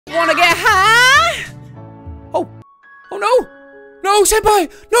Wanna get high? Oh. Oh no. No, senpai!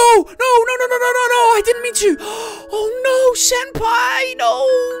 No! I didn't mean to! Oh no, senpai! No!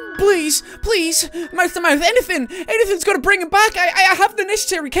 Please, please, mouth to mouth, anything's gonna bring him back. I have the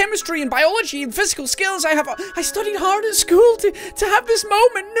necessary chemistry and biology and physical skills. I studied hard at school to have this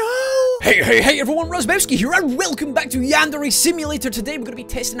moment. No! Hey everyone, Rosbowski here, and welcome back to Yandere Simulator. Today we're gonna be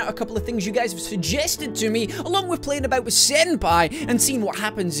testing out a couple of things you guys have suggested to me, along with playing about with senpai and seeing what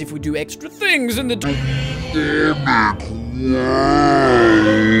happens if we do extra things in the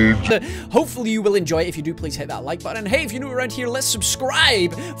hopefully you will enjoy it. If you do, please hit that like button. Hey, if you're new around here, let's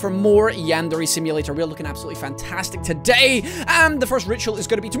subscribe for more Yandere Simulator. We're looking absolutely fantastic today, and the first ritual is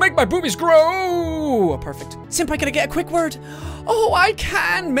going to be to make my boobies grow. Perfect. Senpai, can I get a quick word? Oh, I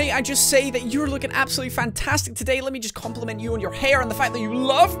can. May I just say that you're looking absolutely fantastic today. Let me just compliment you on your hair and the fact that you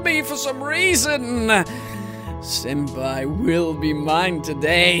love me for some reason. Senpai will be mine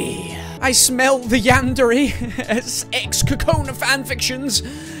today. I smell the Yandere ex-Kokona fanfictions.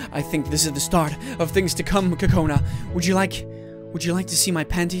 I think this is the start of things to come, Kokona. Would you like to see my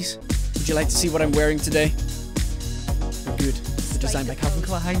panties? Would you like to see what I'm wearing today? They're good. They're designed by Calvin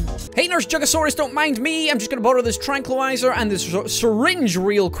Klein. Hey, Nurse Jugosaurus, don't mind me. I'm just gonna borrow this tranquilizer and this syringe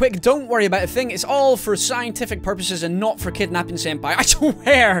real quick. Don't worry about a thing. It's all for scientific purposes and not for kidnapping senpai. I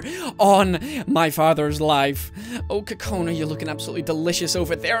swear on my father's life. Oh, Kokona, you're looking absolutely delicious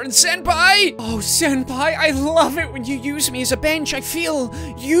over there. And senpai! Oh, senpai, I love it when you use me as a bench. I feel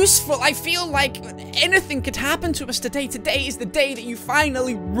useful. I feel like anything could happen to us today. Today is the day that you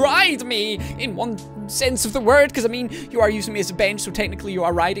finally ride me, in one sense of the word, because I mean, you are using me as a bench, so technically you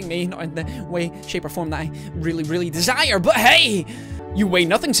are riding me, not in the way, shape, or form that I really desire. But hey! You weigh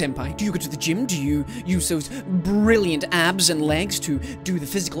nothing, senpai. Do you go to the gym? Do you use those brilliant abs and legs to do the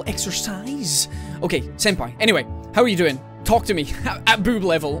physical exercise? Okay, senpai. Anyway, how are you doing? Talk to me. At boob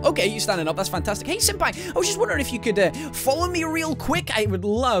level. Okay, you standing up. That's fantastic. Hey, senpai. I was just wondering if you could follow me real quick. I would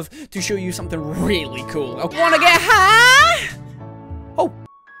love to show you something really cool. Okay. Wanna get high? Oh.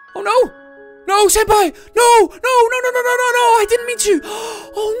 Oh, no. No, senpai! No! I didn't mean to!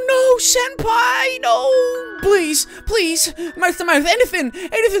 Oh no, senpai! No! Please, mouth to mouth,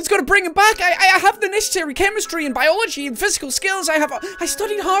 anything's gonna bring him back. I have the necessary chemistry and biology and physical skills. I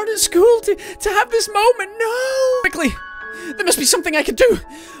studied hard at school to have this moment. No! Quickly! There must be something I could do!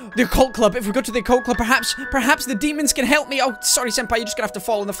 The Occult Club. If we go to the Occult Club, perhaps the demons can help me. Oh, sorry, senpai, you're just gonna have to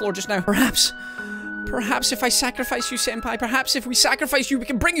fall on the floor just now. Perhaps if I sacrifice you, senpai, perhaps if we sacrifice you, we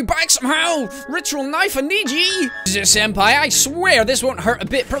can bring you back somehow! Ritual knife, I need ye! Senpai, I swear this won't hurt a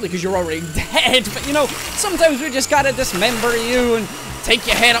bit, probably because you're already dead, but you know, sometimes we just gotta dismember you and take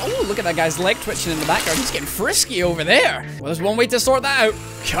your head out. Oh, look at that guy's leg twitching in the background. He's getting frisky over there. Well, there's one way to sort that out.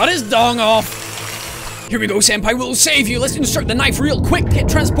 Cut his dong off. Here we go, senpai, we'll save you. Let's insert the knife real quick. Get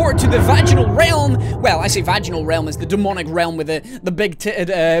transported to the vaginal realm. Well, I say vaginal realm is the demonic realm with the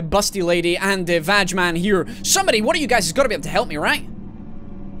big-titted, busty lady and the vag man here. Somebody, one of you guys has got to be able to help me, right?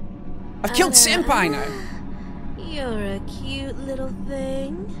 I've killed senpai now. You're a cute little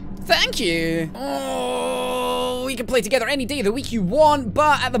thing. Thank you. Oh, we can play together any day of the week you want,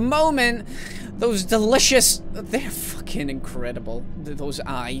 but at the moment, those delicious... They're fucking incredible. Those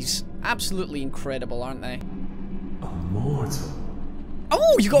eyes. Absolutely incredible, aren't they? Immortal.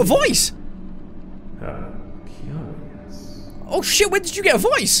 Oh, you got a voice! How curious. Oh shit, when did you get a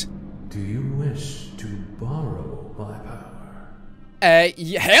voice? Do you wish to borrow my power?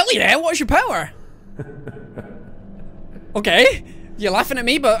 Hell yeah, what's your power? Okay, you're laughing at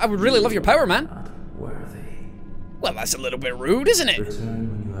me, but I would really love your power, man. Not worthy. Well, that's a little bit rude, isn't it?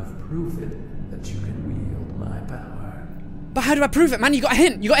 Return when you have proven that you can wield my power. But how do I prove it, man? You got a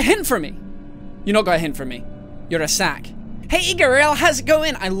hint. You got a hint for me. You not got a hint for me. You're a sack. Hey girl, how's it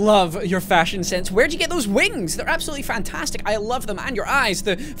going? I love your fashion sense. Where'd you get those wings? They're absolutely fantastic. I love them. And your eyes.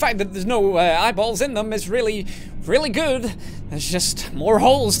 The fact that there's no eyeballs in them is really good. There's just more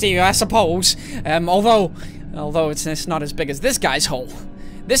holes to you, I suppose. Although it's not as big as this guy's hole.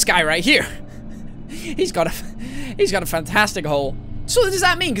 This guy right here. He's got a fantastic hole. So what does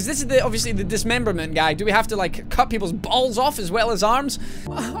that mean? Because this is obviously the dismemberment guy. Do we have to like cut people's balls off as well as arms?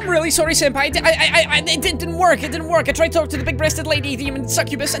 I'm really sorry, senpai. It didn't work. It didn't work. I tried to talk to the big-breasted lady, demon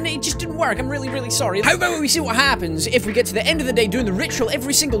succubus, and it just didn't work. I'm really sorry. How about we see what happens if we get to the end of the day doing the ritual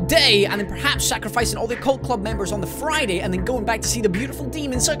every single day, and then perhaps sacrificing all the Occult Club members on the Friday, and then going back to see the beautiful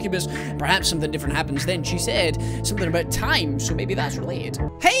demon succubus. Perhaps something different happens then. She said something about time, so maybe that's related.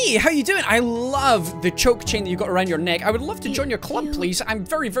 Hey, how you doing? I love the choke chain that you got around your neck. I would love to join your club, please. I'm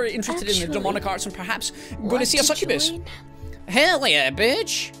very interested in the demonic arts and perhaps going to see a succubus. Hell yeah,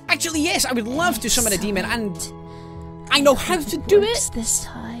 bitch. Actually, yes, I would love to summon a demon, and I know how to do it. This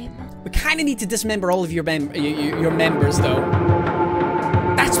time. We kind of need to dismember all of your members, though.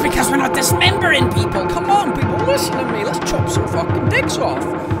 That's because we're not dismembering people. Come on, people, listen to me. Let's chop some fucking dicks off.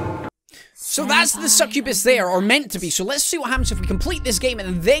 So that's the succubus there, or meant to be. So let's see what happens if we complete this game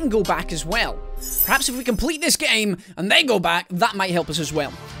and then go back as well. Perhaps if we complete this game and then go back, that might help us as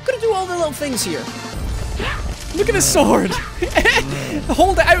well. Gotta do all the little things here. Look at his sword.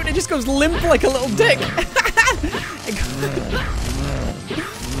 Hold it out and it just goes limp like a little dick.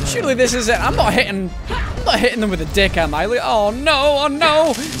 Surely this is it. I'm not hitting them with a dick, am I? Like, oh no, oh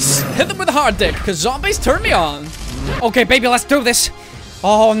no. Hit them with a hard dick, because zombies turn me on. Okay, baby, let's do this.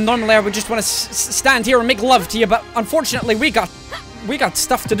 Oh, normally I would just want to stand here and make love to you, but unfortunately we got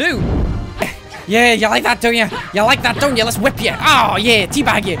stuff to do. Yeah, you like that, don't you? You like that, don't you? Let's whip you. Oh, yeah,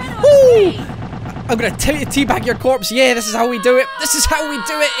 teabag you. Woo! I'm gonna teabag your corpse. Yeah, this is how we do it. This is how we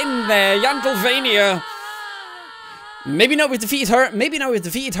do it in Yandere. Maybe not we've defeated her. Maybe now we've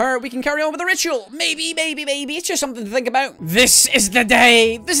defeated her. We can carry on with the ritual. Maybe. It's just something to think about. This is the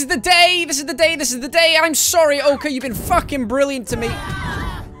day. This is the day. This is the day. This is the day. I'm sorry, Oka. You've been fucking brilliant to me.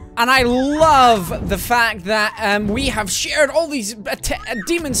 And I love the fact that we have shared all these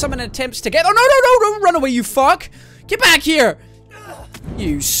demon summon attempts together. Oh, no, don't run away, you fuck. Get back here.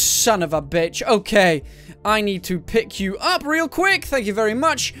 You son of a bitch. Okay. I need to pick you up real quick. Thank you very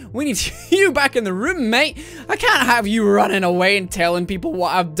much. We need you back in the room, mate. I can't have you running away and telling people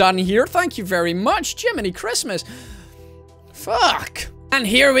what I've done here. Thank you very much. Jiminy Christmas. Fuck. And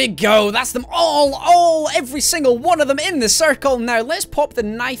here we go. That's them all, every single one of them in the circle. Now, let's pop the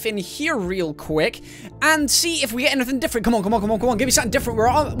knife in here real quick and see if we get anything different. Come on. Give me something different.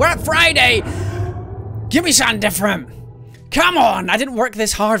 We're at Friday. Give me something different. Come on, I didn't work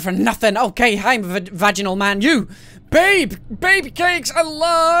this hard for nothing. Okay, I'm a vaginal man. You, baby cakes, I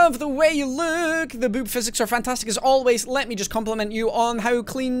love the way you look. The boob physics are fantastic as always. Let me just compliment you on how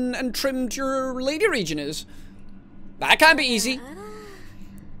clean and trimmed your lady region is. That can't be easy.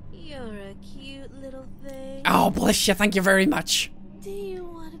 You're a cute little thing. Oh, bless you, thank you very much. Do you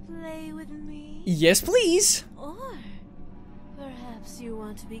want to play with me? Yes, please. Or perhaps you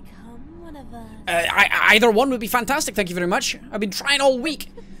want to become one of us. Either one would be fantastic, thank you very much. I've been trying all week.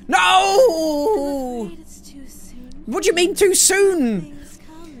 No! I'm afraid it's too soon. What do you mean too soon? Things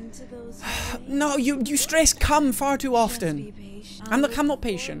come to those No, you stress come far too often. I'm not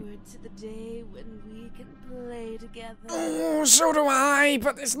patient. Forward to the day when we can play together. Oh, so do I,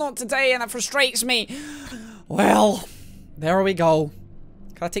 but it's not today and that frustrates me. Well, there we go.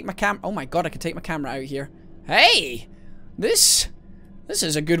 Can I take my camera? Oh my god, I can take my camera out here. Hey! This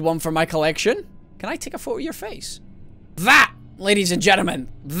is a good one for my collection. Can I take a photo of your face? That, ladies and gentlemen,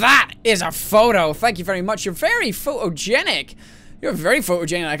 that is a photo. Thank you very much. You're very photogenic. You're very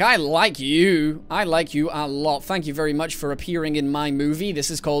photogenic. I like you. I like you a lot. Thank you very much for appearing in my movie. This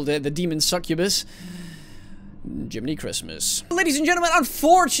is called The Demon Succubus. Jiminy Christmas. Ladies and gentlemen,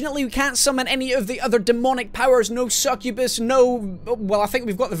 unfortunately we can't summon any of the other demonic powers. No succubus, no... Well, I think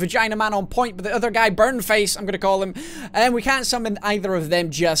we've got the vagina man on point, but the other guy, Burnface, I'm gonna call him. And we can't summon either of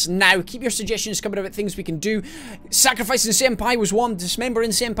them just now. Keep your suggestions coming about things we can do. Sacrificing Senpai was one. Dismembering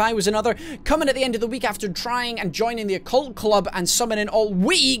Senpai was another. Coming at the end of the week after trying and joining the Occult Club and summoning all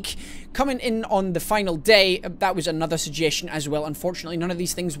week. Coming in on the final day, that was another suggestion as well. Unfortunately, none of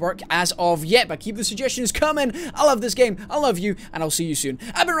these things work as of yet, but keep the suggestions coming. I love this game, I love you, and I'll see you soon.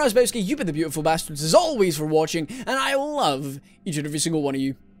 I've been Razbowski, you've been the beautiful bastards as always for watching, and I love each and every single one of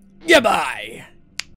you. Goodbye!